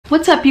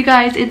What's up you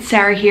guys, it's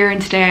Sarah here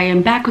and today I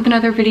am back with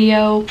another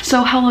video.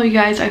 So hello you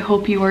guys, I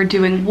hope you are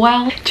doing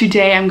well.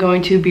 Today I'm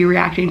going to be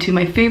reacting to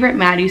my favorite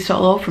Maddie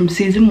solo from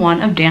season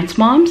 1 of Dance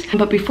Moms.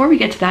 But before we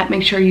get to that,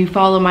 make sure you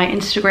follow my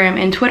Instagram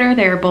and Twitter.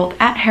 They are both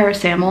at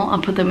 @HarrisSamuel.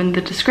 I'll put them in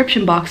the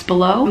description box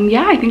below.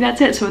 Yeah, I think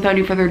that's it. So without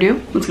any further ado,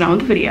 let's get on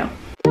with the video.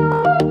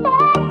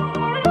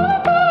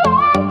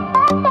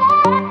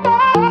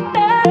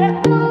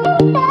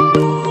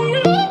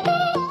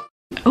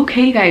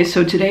 Okay guys,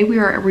 so today we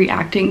are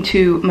reacting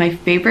to my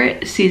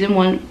favorite season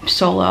 1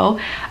 solo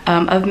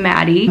of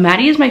Maddie.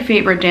 Maddie is my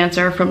favorite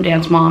dancer from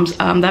Dance Moms.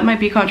 That might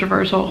be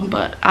controversial,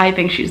 but I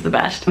think she's the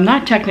best.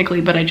 Not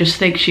technically, but I just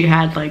think she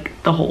had like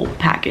the whole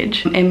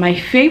package. And my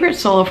favorite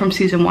solo from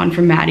season 1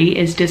 from Maddie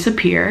is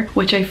Disappear,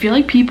 which I feel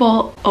like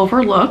people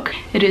overlook.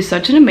 It is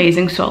such an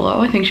amazing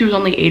solo. I think she was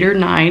only 8 or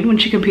 9 when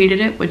she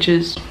competed it, which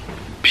is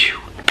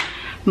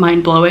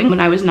mind-blowing. When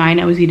I was 9,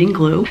 I was eating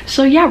glue.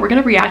 So yeah, we're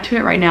gonna react to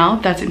it right now.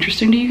 If that's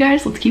interesting to you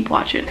guys, let's keep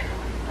watching.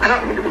 I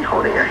don't need to be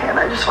holding your hand.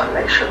 I just want to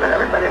make sure that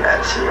everybody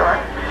knows who you are.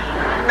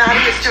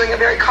 Maddie is doing a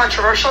very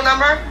controversial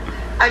number.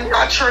 I'm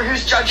not sure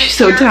who's judging. She's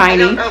so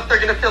tiny. I don't know if they're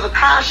gonna feel the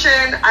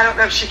passion. I don't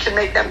know if she can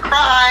make them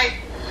cry.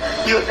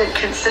 You have been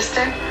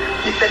consistent.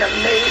 You've been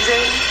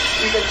amazing.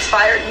 You've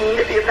inspired me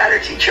to be a better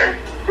teacher.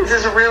 This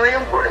is really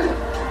important.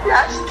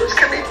 Yes, there's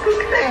gonna be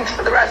big things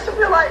for the rest of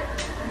your life.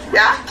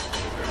 Yeah?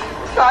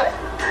 Got it?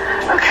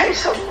 Okay,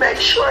 so make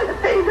sure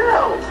that they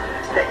know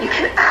that you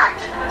can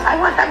act. I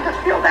want them to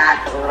feel bad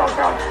for the little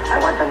girl. I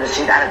want them to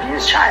see that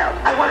abused child.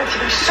 I want it to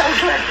be so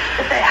good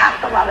that they have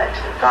to love it.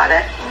 Got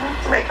it?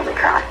 You're making me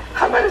cry.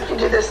 How about if you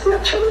do this? Do it?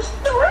 Okay.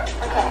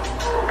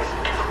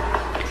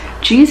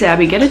 Jeez,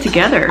 Abby, get it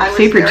together.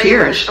 Save your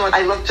tears.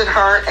 I looked at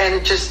her and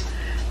it just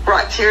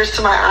brought tears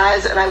to my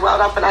eyes and I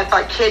welled up and I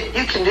thought, kid,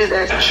 you can do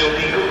this. She'll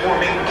be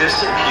performing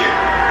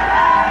Disappear.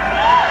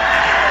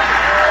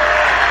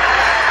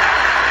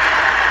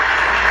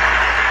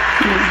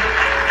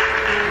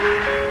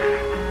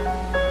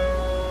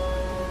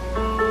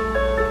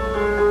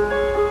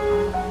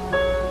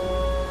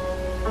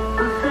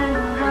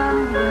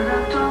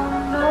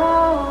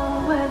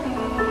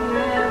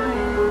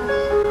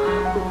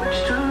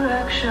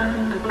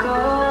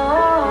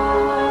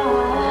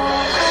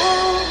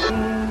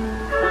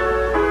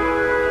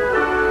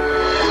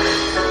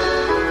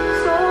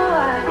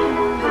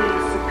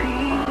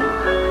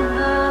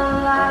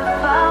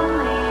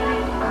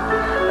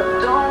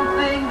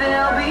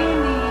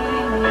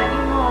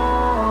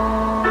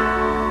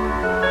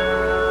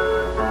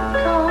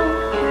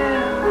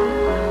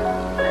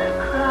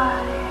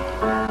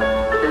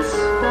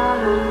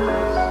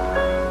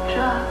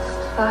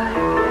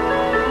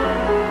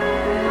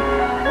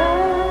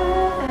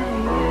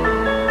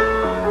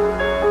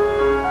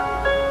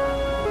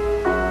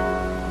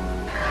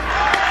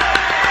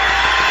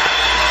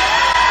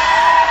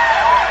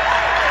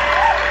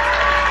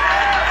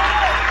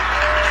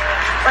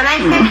 When I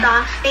stepped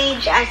off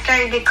stage, I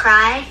started to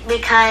cry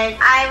because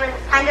I was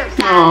kind of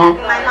sad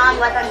that my mom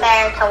wasn't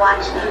there to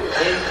watch me.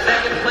 In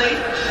second place,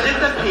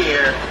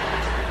 Disappear.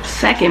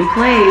 Second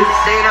place.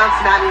 They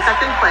announced Maddie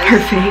second place. Her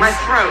face. My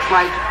throat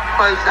like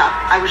closed up.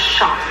 I was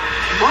shocked.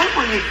 What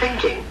were you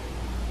thinking?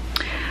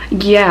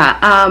 Yeah,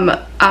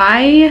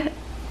 I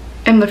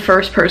am the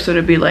first person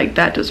to be like,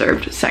 that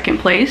deserved second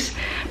place.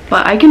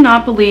 But I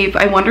cannot believe,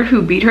 I wonder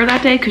who beat her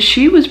that day, because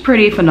she was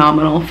pretty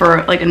phenomenal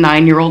for like a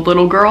 9-year-old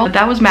little girl.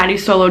 That was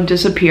Maddie's solo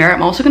Disappear.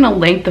 I'm also gonna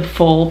link the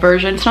full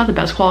version. It's not the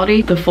best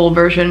quality. The full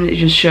version, it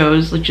just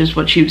shows like just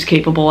what she was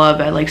capable of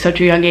at like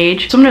such a young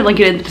age. So I'm gonna link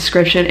it in the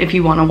description if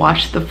you want to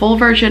watch the full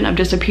version of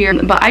Disappear.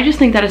 But I just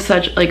think that is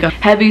such like a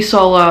heavy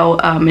solo,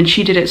 and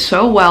she did it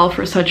so well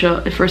for such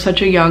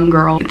a young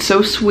girl. It's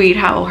so sweet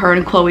how her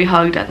and Chloe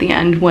hugged at the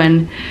end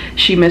when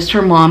she missed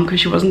her mom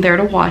because she wasn't there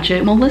to watch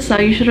it.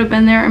 Melissa, you should have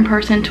been there in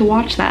person to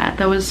watch that.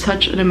 That was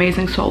such an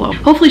amazing solo.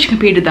 Hopefully she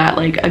competed that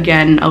like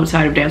again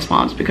outside of Dance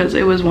Moms because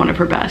it was one of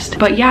her best.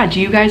 But yeah,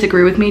 do you guys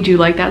agree with me? Do you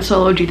like that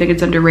solo? Do you think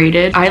it's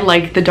underrated? I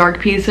like the dark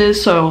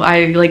pieces, so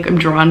I like am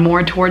drawn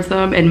more towards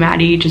them, and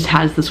Maddie just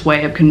has this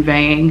way of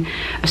conveying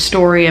a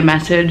story, a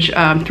message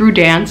through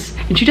dance,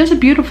 and she does it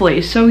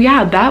beautifully. So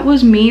yeah, that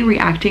was me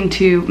reacting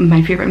to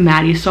my favorite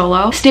Maddie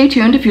solo. Stay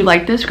tuned if you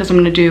like this because I'm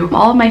gonna do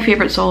all of my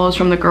favorite solos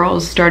from the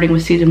girls starting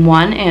with season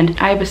 1, and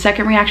I have a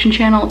second reaction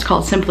channel. It's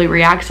called Simply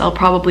Reacts. I'll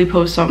probably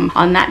post some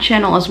on that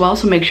channel as well,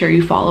 so make sure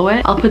you follow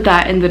it. I'll put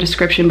that in the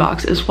description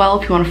box as well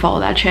if you want to follow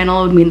that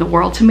channel. It would mean the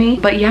world to me.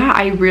 But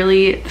yeah,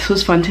 this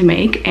was fun to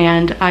make,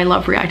 and I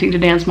love reacting to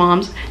Dance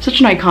Moms. Such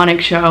an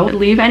iconic show.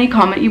 Leave any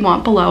comment you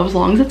want below as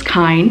long as it's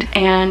kind,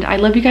 and I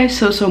love you guys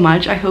so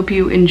much. I hope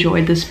you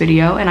enjoyed this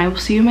video, and I will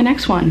see you in my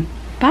next one.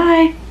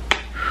 Bye.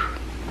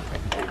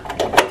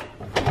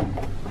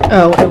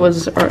 Oh, it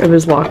was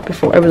locked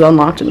before. It was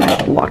unlocked and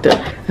I locked it.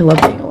 I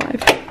love being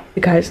alive.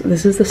 You guys,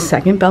 this is the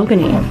second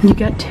balcony. You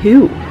get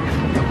 2.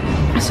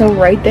 So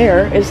right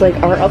there is like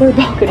our other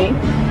balcony.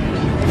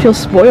 I feel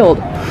spoiled.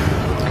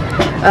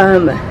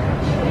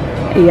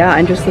 Yeah,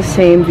 and just the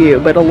same view,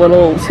 but a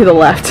little to the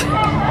left.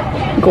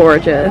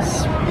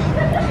 Gorgeous.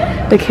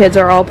 The kids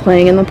are all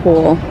playing in the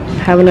pool,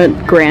 having a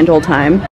grand old time.